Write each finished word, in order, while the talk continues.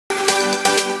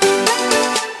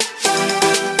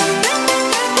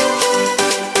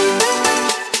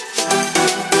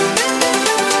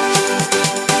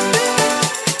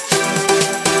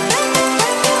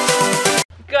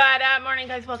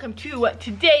welcome to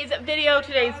today's video.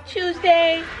 Today's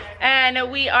Tuesday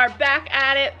and we are back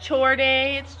at it. Chore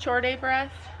day. It's chore day for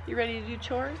us. You ready to do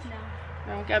chores?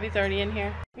 No, Gabby's already in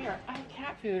here. We are out of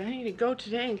cat food. I need to go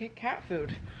today and get cat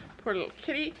food. Poor little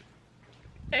kitty.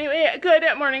 Anyway, good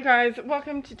morning guys.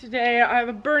 Welcome to today. I have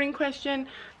a burning question. I'm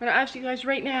gonna ask you guys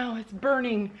right now. It's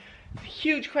burning. It's a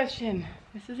huge question.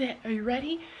 This is it. Are you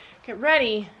ready? Get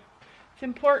ready. It's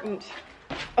important.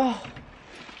 Oh.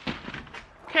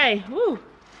 Okay, woo.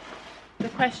 The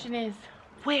question is,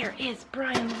 where is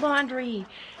Brian Laundrie?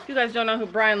 If you guys don't know who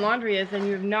Brian Laundrie is, then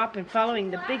you have not been following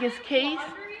the biggest case.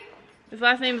 His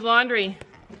last name's Laundrie.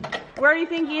 Where do you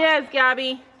think he is,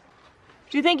 Gabby?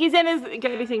 Do you think he's in his...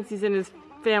 Gabby thinks he's in his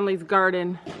family's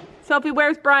garden. Sophie,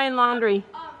 where's Brian Laundrie? It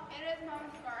is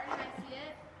Mom's garden. I see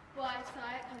it. Well, I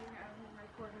saw it coming out of my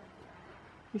corner.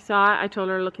 You saw it? I told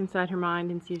her to look inside her mind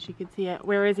and see if she could see it.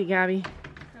 Where is he, Gabby?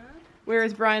 Huh? Where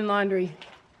is Brian Laundrie?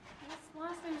 His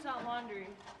last name's not Laundrie.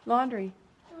 Laundrie.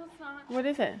 No, it's not. What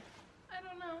is it? I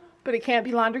don't know. But it can't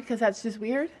be Laundrie because that's just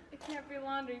weird? It can't be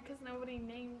Laundrie because nobody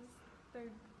names their...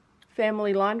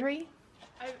 Family Laundrie?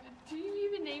 Do you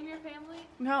even name your family?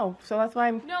 No, so that's why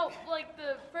I'm... No, like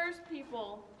the first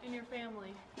people in your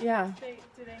family. Yeah.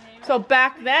 Do they name So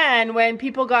back then, when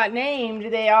people got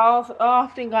named, they all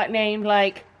often got named,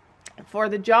 like, for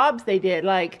the jobs they did.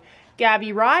 Like,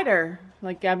 Gabby Rider.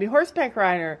 Like, Gabby Horseback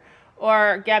Rider.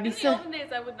 Or Gabby... In the olden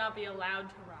days, I would not be allowed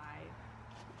to ride.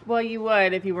 Well, you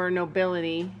would if you were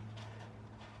nobility.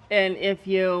 And if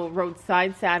you rode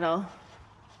side saddle.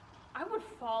 I would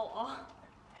fall off.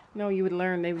 No, you would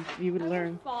learn. You would learn. I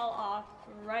would fall off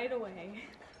right away.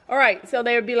 All right, so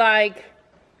they would be like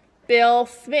Bill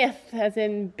Smith, as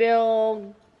in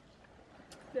Bill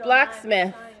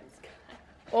Blacksmith.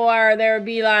 Or there would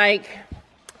be like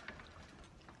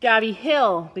Gabby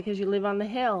Hill, because you live on the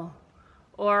hill.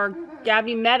 Or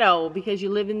Gabby Meadow, because you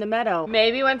live in the meadow.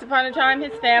 Maybe once upon a time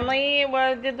his family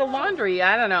did the laundry.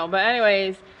 I don't know. But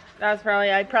anyways, that's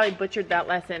probably, I probably butchered that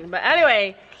lesson. But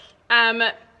anyway,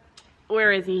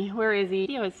 where is he? Where is he?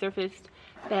 Video has surfaced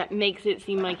that makes it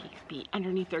seem like he could be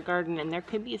underneath their garden, and there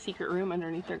could be a secret room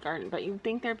underneath their garden, but you'd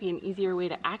think there'd be an easier way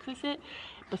to access it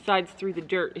besides through the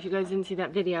dirt. If you guys didn't see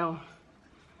that video,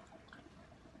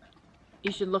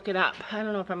 you should look it up. I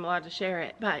don't know if I'm allowed to share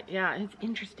it, but yeah, it's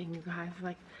interesting, you guys.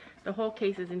 Like, the whole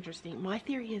case is interesting. My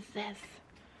theory is this: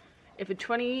 if a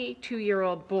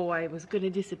 22-year-old boy was going to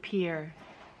disappear,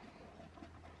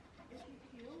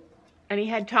 and he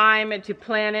had time to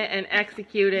plan it and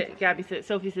execute it.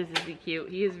 Sophie says, is he cute?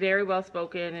 He is very well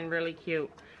spoken and really cute,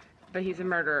 but he's a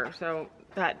murderer, so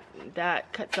that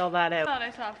cuts all that out. I thought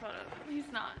I saw a photo.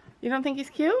 He's not. You don't think he's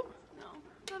cute? No.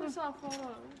 I thought I saw a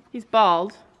photo. He's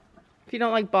bald. If you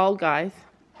don't like bald guys.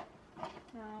 No,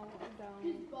 I don't.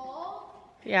 He's bald?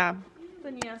 Yeah.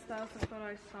 Then yes, that was the photo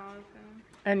I saw of him.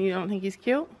 And you don't think he's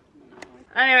cute?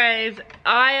 Anyways,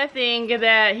 I think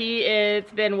that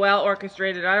it's been well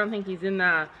orchestrated. I don't think he's in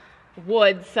the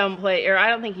woods someplace, or I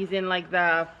don't think he's in like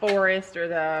the forest or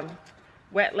the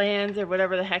wetlands or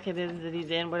whatever the heck it is that he's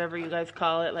in, whatever you guys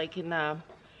call it, like in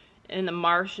the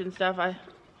marsh and stuff. Oh my God,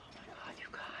 you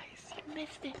guys, you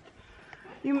missed it.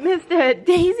 You missed it.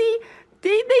 Daisy,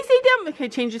 they say down. Okay,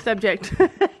 change the subject.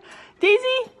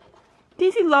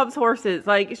 Daisy loves horses.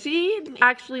 Like, she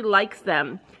actually likes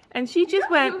them. And she just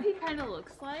went... Who he kind of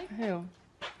looks like? Who?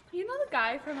 You know the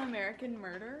guy from American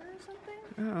Murder or something?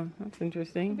 Oh, that's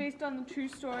interesting. Based on the true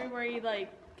story where he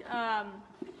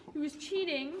he was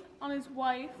cheating on his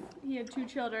wife. He had 2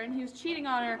 children. He was cheating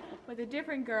on her with a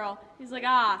different girl. He's like,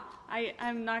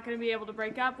 I'm not going to be able to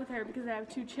break up with her because I have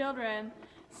 2 children.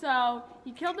 So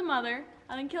he killed the mother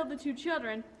and then killed the 2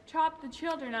 children, chopped the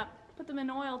children up, put them in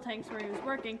oil tanks where he was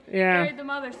working, buried the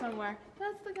mother somewhere.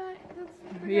 That's the guy. That's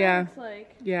what the guy looks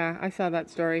like. Yeah, I saw that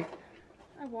story.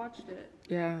 I watched it.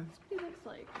 Yeah. That's what he looks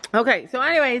like. Okay, so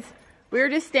anyways, we were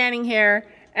just standing here,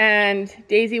 and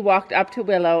Daisy walked up to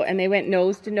Willow, and they went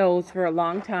nose to nose for a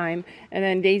long time. And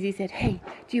then Daisy said, "Hey,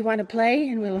 do you want to play?"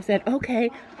 And Willow said,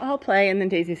 "Okay, I'll play." And then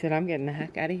Daisy said, "I'm getting the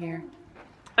heck out of here."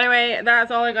 Anyway,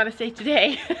 that's all I got to say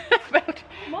today about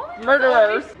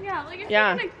murderers. Yeah, like if you're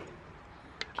gonna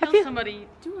kill somebody,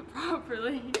 do it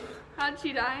properly. How'd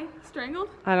she die? Strangled?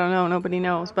 I don't know. Nobody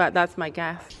knows, but that's my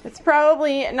guess. It's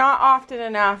probably not often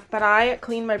enough, but I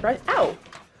clean my brush. Ow!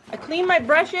 I clean my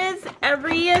brushes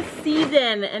every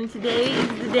season, and today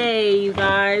is the day, you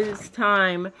guys. It's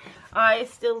time. I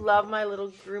still love my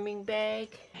little grooming bag.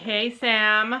 Hey,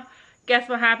 Sam. Guess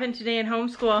what happened today in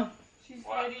homeschool? She's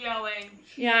videoing.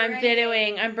 Yeah, I'm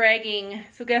videoing. I'm bragging.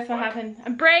 So guess what happened?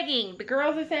 I'm bragging. The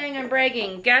girls are saying I'm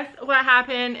bragging. Guess what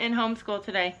happened in homeschool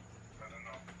today?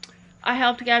 I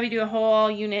helped Gabby do a whole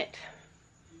unit.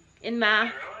 in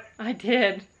math. I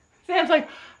did. Sam's like,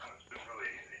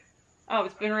 oh,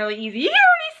 it's been really easy. You hear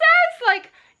what he says?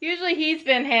 Like, usually he's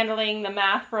been handling the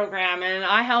math program, and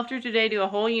I helped her today do a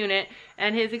whole unit,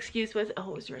 and his excuse was, oh,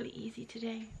 it was really easy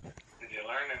today. Did you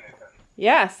learn anything?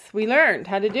 Yes, we learned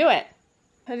how to do it.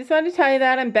 I just wanted to tell you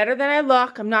that I'm better than I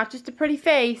look. I'm not just a pretty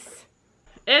face.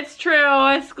 It's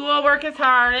true. Schoolwork is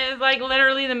hard. It is like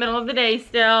literally the middle of the day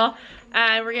still.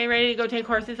 And we're getting ready to go take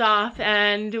horses off.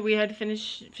 And we had to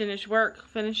finish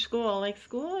school. Like,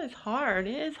 school is hard.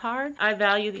 It is hard. I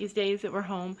value these days that we're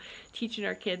home teaching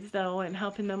our kids, though, and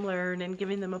helping them learn and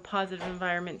giving them a positive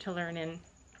environment to learn in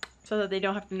so that they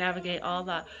don't have to navigate all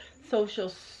the social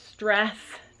stress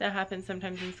that happens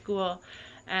sometimes in school.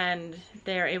 And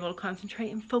they're able to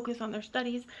concentrate and focus on their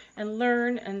studies and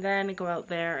learn, and then go out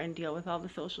there and deal with all the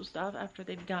social stuff after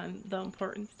they've done the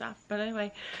important stuff. But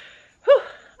anyway, whew,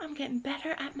 I'm getting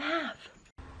better at math.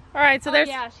 All right, so there's...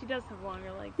 yeah, she does have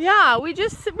longer legs. Yeah, we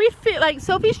feel like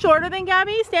Sophie's shorter than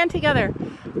Gabby. Stand together.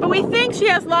 But we think she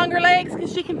has longer legs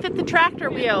because she can fit the tractor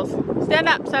wheels. Stand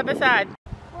up, side by side.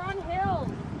 We're on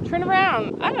hills. Turn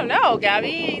around. I don't know,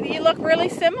 Gabby. You look really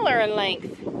similar in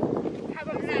length. How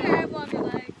about I have longer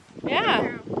legs?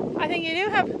 Yeah, I think you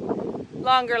do have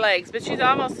longer legs, but she's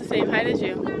almost the same height as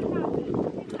you.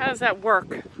 How does that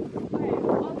work? Okay,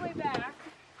 all the way back.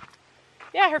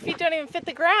 Yeah, her feet don't even fit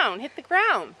the ground. Hit the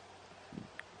ground.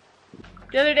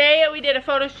 The other day we did a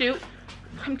photo shoot.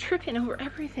 I'm tripping over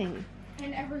everything.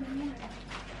 And everything.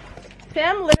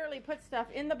 Sam literally put stuff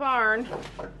in the barn,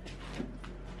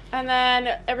 and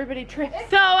then everybody tripped.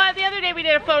 So the other day we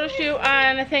did a photo shoot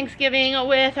on Thanksgiving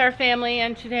with our family,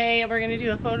 and today we're going to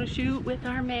do a photo shoot with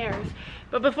our mares.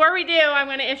 But before we do, I'm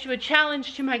going to issue a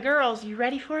challenge to my girls. You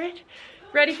ready for it?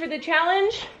 Ready for the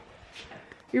challenge?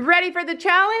 You ready for the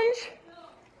challenge?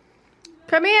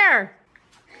 Come here.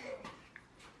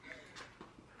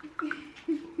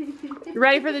 You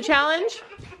ready for the challenge?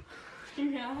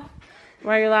 Yeah.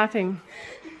 Why are you laughing?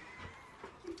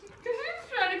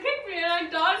 Trying to kick me and I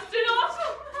dodged it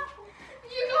also.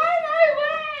 You got in my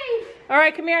way. All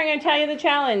right, come here. I'm going to tell you the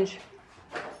challenge.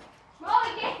 No.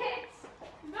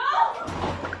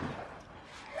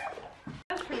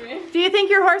 That's for me. Do you think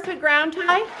your horse would ground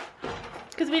tie?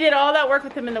 Because we did all that work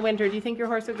with him in the winter. Do you think your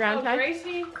horse would ground tie?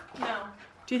 Gracie? No.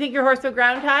 Do you think your horse would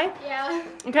ground tie? Yeah.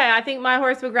 Okay, I think my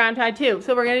horse would ground tie too.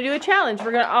 So we're going to do a challenge.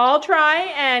 We're going to all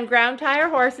try and ground tie our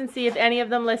horse and see if any of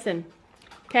them listen.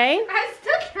 Okay? I'm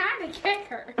still trying to kick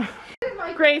her.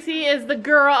 Gracie is the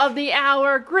girl of the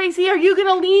hour. Gracie, are you going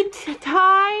to lead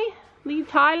tie? Lead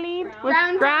tie?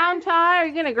 Ground tie? Are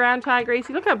you going to ground tie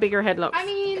Gracie? Look how big her head looks. I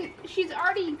mean, she's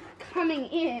already coming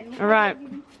in. All right.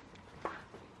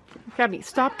 Gabby,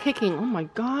 stop kicking. Oh my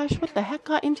gosh, what the heck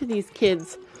got into these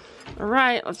kids? All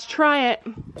right, let's try it.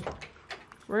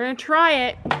 We're going to try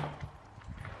it.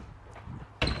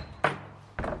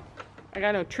 I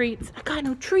got no treats. I got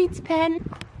no treats, Pen.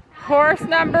 Horse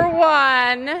number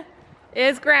 1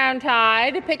 is ground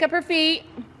tied. Pick up her feet.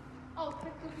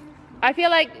 I feel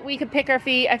like we could pick our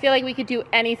feet. I feel like we could do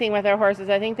anything with our horses.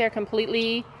 I think they're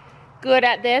completely good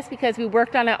at this because we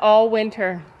worked on it all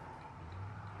winter.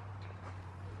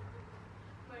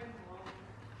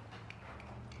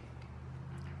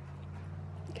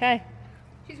 Okay.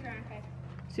 She's ground tied.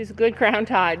 She's a good ground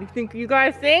tied. You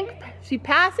guys think she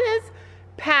passes?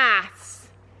 Pass.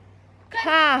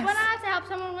 Pass. When I have to help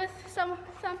someone with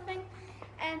something,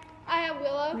 and I have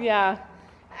Willow, Yeah.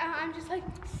 I'm just like,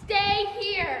 stay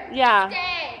here. Yeah.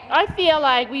 Stay. I feel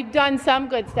like we've done some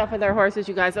good stuff with our horses,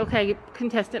 you guys. Okay,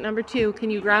 contestant number 2.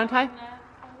 Can you ground tie?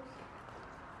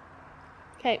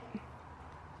 Okay.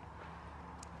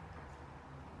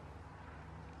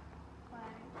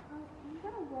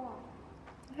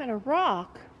 I had a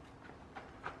rock.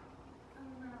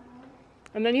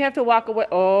 And then you have to walk away.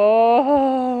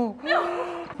 Oh.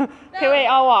 No. Okay, wait,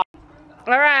 I'll walk.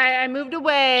 All right, I moved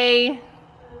away.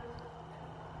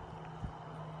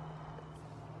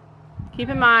 Keep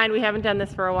in mind, we haven't done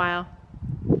this for a while.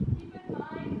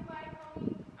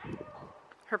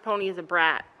 Her pony is a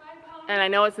brat. And I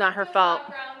know it's not her fault.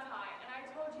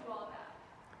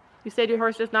 You said your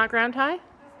horse does not ground tie?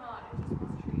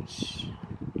 Shh.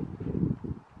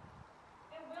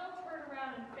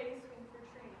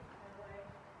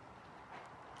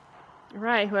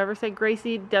 Right, whoever said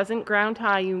Gracie doesn't ground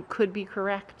tie, you could be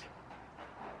correct.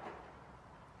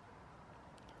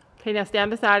 Okay, now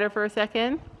stand beside her for a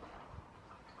second.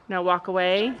 Now walk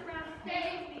away.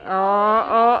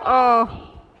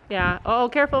 Oh. Yeah. Oh,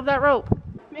 careful of that rope.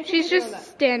 She's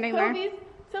just standing there.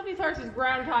 Sophie's horse is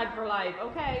ground tied for life.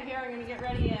 Okay, here I'm going to get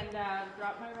ready and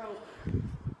drop my rope.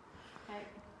 Okay.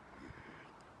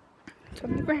 To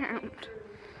the ground.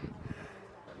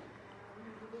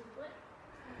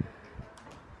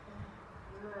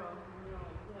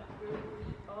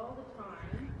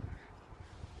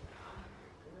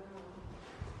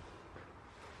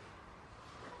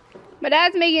 My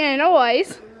dad's making a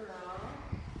noise.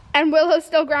 And Willow's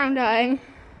still ground tying.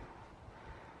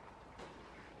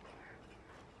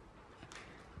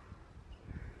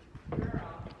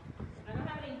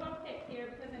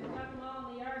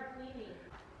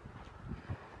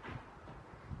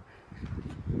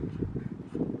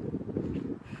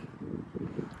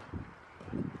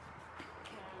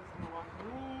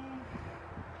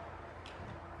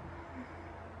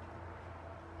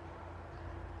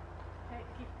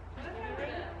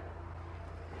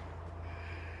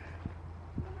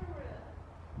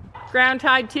 Ground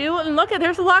tied too, and look at,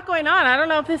 there's a lot going on. I don't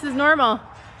know if this is normal.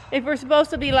 If we're supposed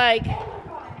to be like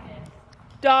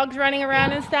dogs running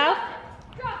around and stuff.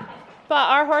 But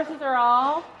our horses are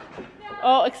all,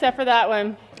 oh, except for that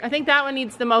one. I think that one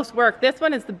needs the most work. This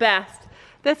one is the best.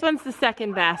 This one's the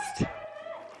second best.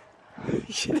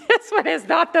 This one is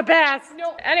not the best.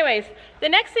 No. Anyways, the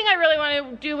next thing I really want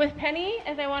to do with Penny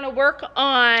is I want to work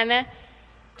on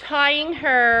tying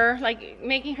her, like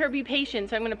making her be patient.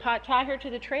 So I'm going to tie her to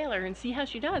the trailer and see how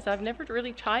she does. I've never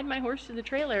really tied my horse to the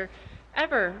trailer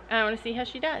ever. And I want to see how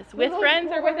she does. With friends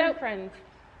or without friends.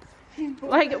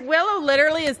 Like Willow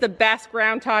literally is the best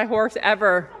ground tie horse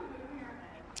ever.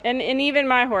 And even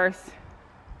my horse.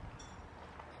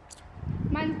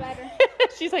 Mine's better.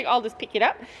 She's like, I'll just pick it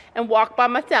up and walk by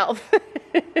myself.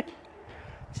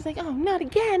 She's like, oh, not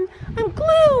again. I'm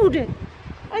glued.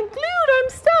 I'm glued, I'm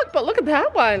stuck. But look at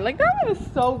that one. Like, that one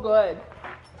is so good.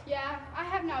 Yeah, I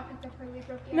have not picked up her lead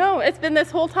rope yet. No, it's been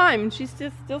this whole time. She's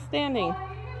just still standing. Oh,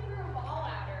 you threw a ball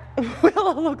at her.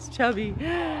 Willow looks chubby.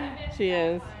 She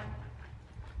is.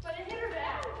 But it hit her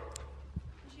back.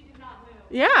 She did not move.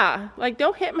 Yeah, like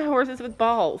don't hit my horses with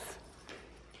balls.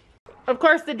 Of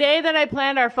course, the day that I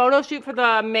planned our photo shoot for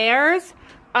the mares,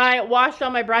 I washed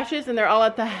all my brushes and they're all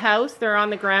at the house. They're on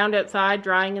the ground outside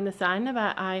drying in the sun,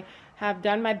 but I have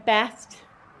done my best.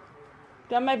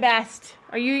 Done my best.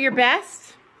 Are you your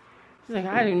best? She's like,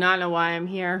 I do not know why I'm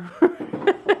here.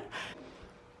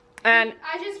 And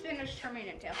I just finished her mane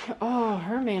and tail. oh,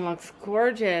 her mane looks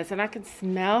gorgeous and I can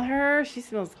smell her. She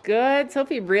smells good.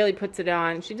 Sophie really puts it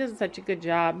on. She does such a good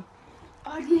job.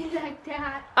 Oh, do you like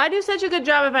that? I do such a good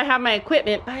job if I have my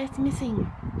equipment, but it's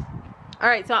missing. All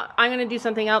right, so I'm going to do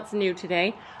something else new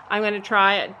today. I'm going to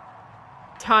try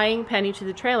tying Penny to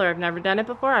the trailer. I've never done it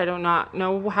before. I do not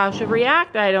know how she'll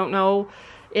react. I don't know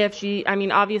if she, I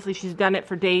mean, obviously she's done it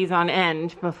for days on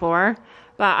end before,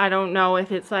 but I don't know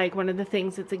if it's like one of the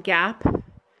things that's a gap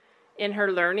in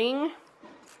her learning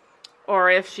or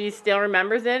if she still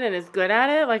remembers it and is good at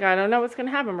it. Like, I don't know what's going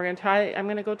to happen. I'm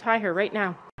going to go tie her right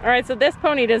now. All right, so this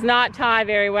pony does not tie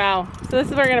very well. So this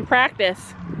is where we're going to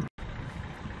practice.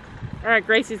 All right,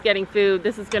 Gracie's getting food.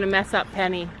 This is going to mess up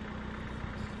Penny.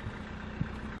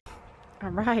 All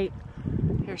right,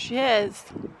 here she is.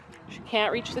 She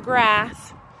can't reach the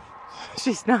grass.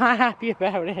 She's not happy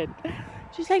about it.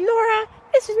 She's like, Laura,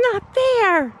 this is not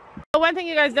fair. One thing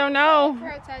you guys don't know,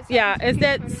 yeah, is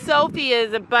that Sophie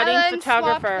is a budding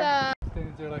photographer.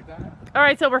 Stands there like that. All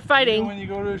right, so we're fighting. When you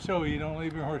go to a show, you don't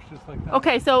leave your horse just like that.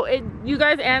 Okay, so you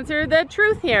guys answer the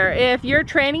truth here. If you're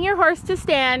training your horse to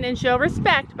stand and show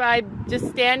respect by just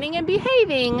standing and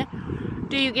behaving,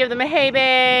 do you give them a hay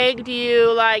bag? Do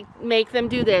you like make them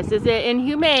do this? Is it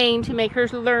inhumane to make her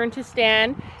learn to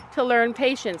stand, to learn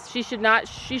patience? She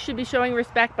should be showing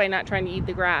respect by not trying to eat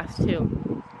the grass too.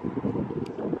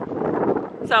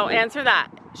 So answer that.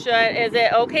 Is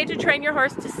it okay to train your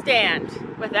horse to stand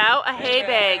without a hay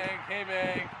bag? Hay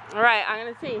bag. All right, I'm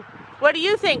gonna see. What do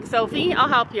you think, Sophie? I'll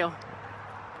help you.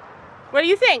 What do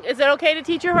you think? Is it okay to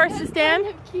teach your horse to stand?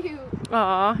 Kind of cute.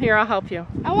 Aw, here, I'll help you.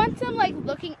 I want some like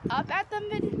looking up at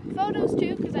them photos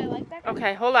too, because I like that.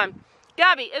 Okay, hold on.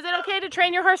 Gabby, is it okay to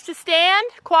train your horse to stand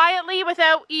quietly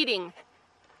without eating?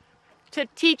 To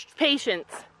teach patience?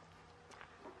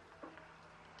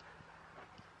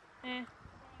 Eh.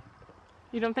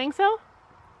 You don't think so?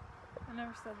 I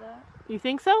never said that. You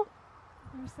think so?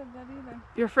 Never said that either.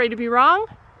 You're afraid to be wrong?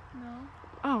 No.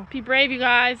 Oh, be brave, you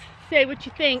guys. Say what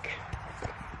you think.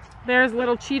 There's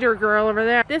little cheater girl over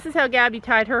there. This is how Gabby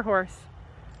tied her horse.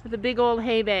 With a big old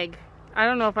hay bag. I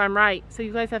don't know if I'm right, so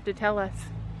you guys have to tell us.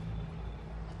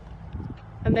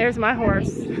 And there's my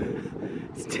horse.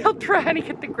 Still trying to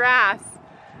get the grass.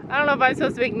 I don't know if I'm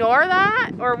supposed to ignore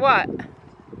that or what.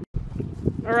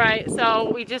 All right,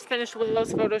 so we just finished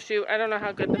Willow's photo shoot. I don't know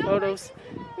how good the photos.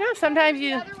 You know, sometimes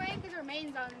you. The other way because her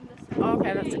mane's on this side.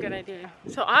 Okay, that's a good idea.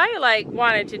 So I like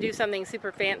wanted to do something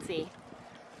super fancy,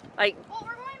 like. Well,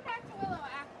 we're going back to Willow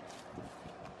after.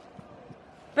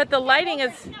 But the lighting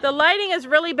is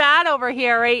really bad over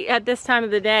here right at this time of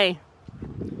the day.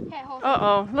 Okay, hold on. Uh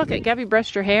oh, look at Gabby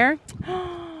brushed her hair.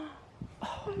 Oh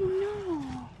no.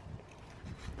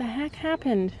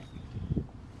 happened?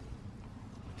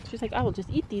 She's like, I will just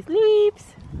eat these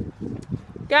leaves.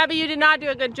 Gabby, you did not do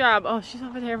a good job. Oh, she's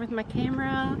over there with my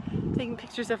camera, taking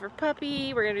pictures of her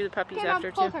puppy. We're gonna do the puppies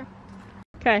after too.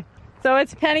 Okay, so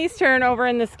it's Penny's turn over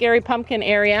in the scary pumpkin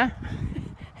area.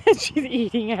 She's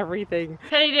eating everything.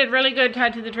 Penny did really good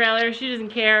tied to the trailer. She doesn't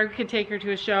care. Could take her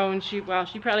to a show, and she'd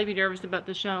probably be nervous about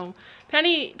the show.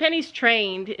 Penny's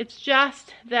trained. It's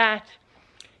just that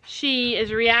she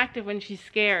is reactive when she's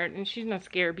scared, and she's not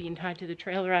scared being tied to the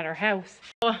trailer at her house.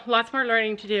 So, lots more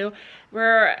learning to do.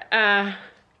 We're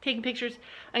taking pictures.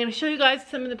 I'm going to show you guys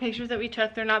some of the pictures that we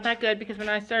took. They're not that good because when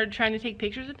I started trying to take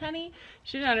pictures of Penny,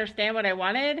 she didn't understand what I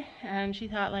wanted, and she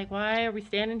thought, like, why are we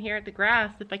standing here at the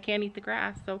grass if I can't eat the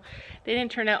grass? So they didn't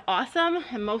turn out awesome,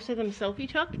 and most of them Sophie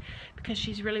took because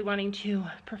she's really wanting to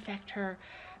perfect her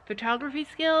photography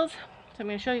skills. So I'm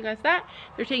going to show you guys that.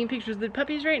 They're taking pictures of the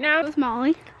puppies right now. It was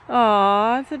Molly.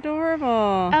 Aw, it's adorable.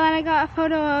 Oh, and I got a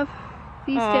photo of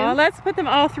these two. Let's put them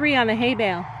all three on the hay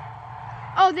bale.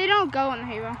 Oh, they don't go on the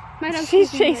hay bale.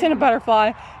 She's chasing a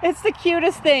butterfly. It's the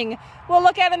cutest thing. We'll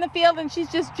look out in the field and she's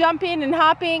just jumping and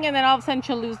hopping, and then all of a sudden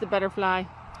she'll lose the butterfly.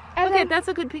 Okay, that's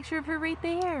a good picture of her right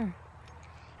there.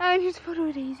 And here's a photo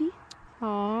of Daisy.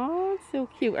 Oh, it's so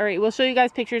cute. All right, we'll show you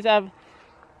guys pictures of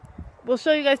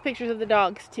the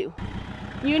dogs too.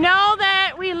 You know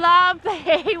that we love the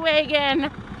hay wagon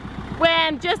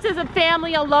when just as a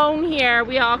family alone here,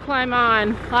 we all climb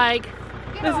on. Like,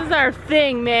 this is our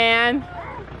thing, man.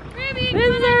 Ruby,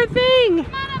 this is our thing.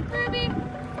 Come on up, Ruby.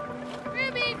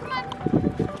 Ruby, come on.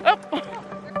 Oh.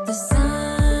 The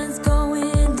sun's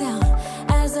going down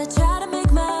as I try to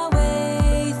make my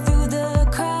way through the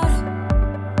crowd.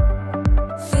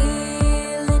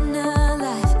 Feeling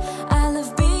alive. I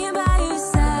love being by your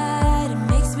side. It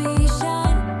makes me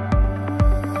shine.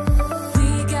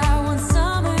 We got one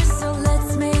summer, so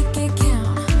let's make it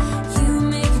count. You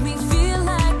make me feel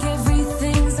like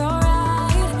everything's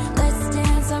alright. Let's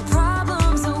dance our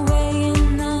problems away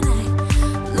in the night.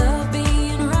 Love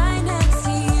being right next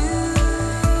to you.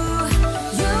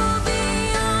 You'll be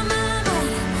on my mind.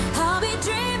 I'll be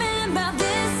dreaming about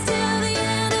this till the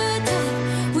end of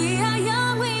time. We are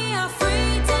young, we are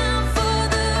free, down for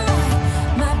the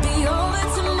ride. Might be over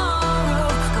tomorrow,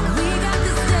 but we got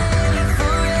this day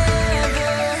forever.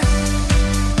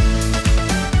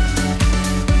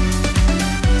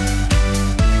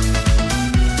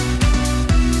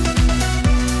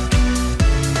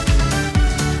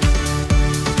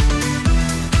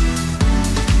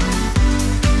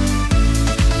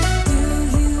 Do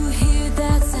you hear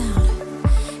that sound?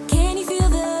 Can you feel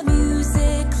the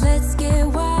music? Let's get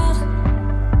wild.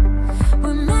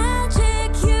 We're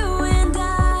magic, you and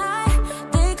I.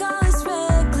 They call us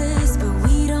reckless, but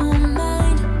we don't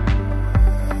mind.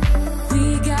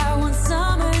 We got one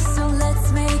summer, so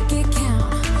let's make it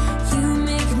count. You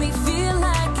make me feel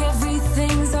like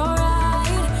everything's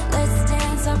alright. Let's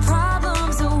dance our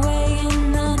problems away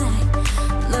in the night.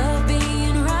 Love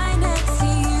being right next to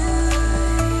you.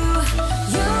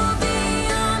 You'll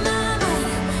be on my mind.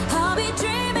 I'll be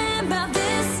dreaming about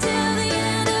this till the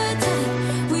end of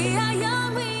time. We are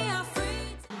young, we are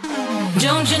free.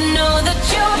 Don't you know